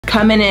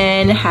coming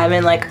in,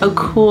 having like a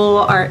cool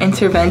art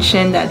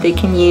intervention that they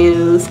can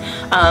use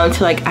to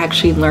like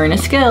actually learn a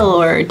skill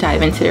or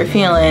dive into their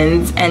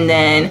feelings, and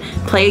then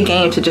play a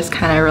game to just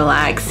kind of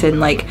relax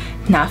and like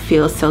not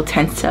feel so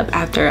tensed up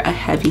after a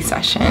heavy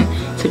session.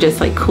 So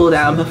just like cool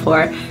down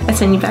before I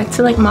send you back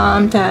to like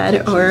mom,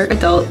 dad, or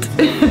adult.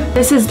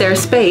 This is their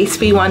space.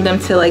 We want them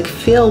to like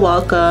feel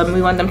welcome.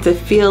 We want them to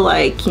feel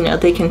like, you know,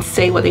 they can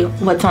say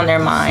what's on their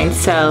mind.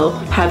 So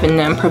having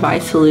them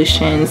provide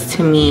solutions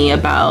to me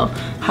about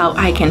how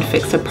I can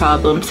fix a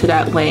problem, so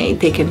that way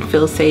they can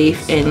feel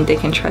safe and they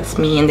can trust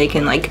me and they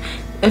can like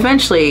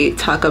eventually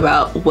talk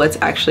about what's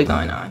actually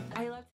going on.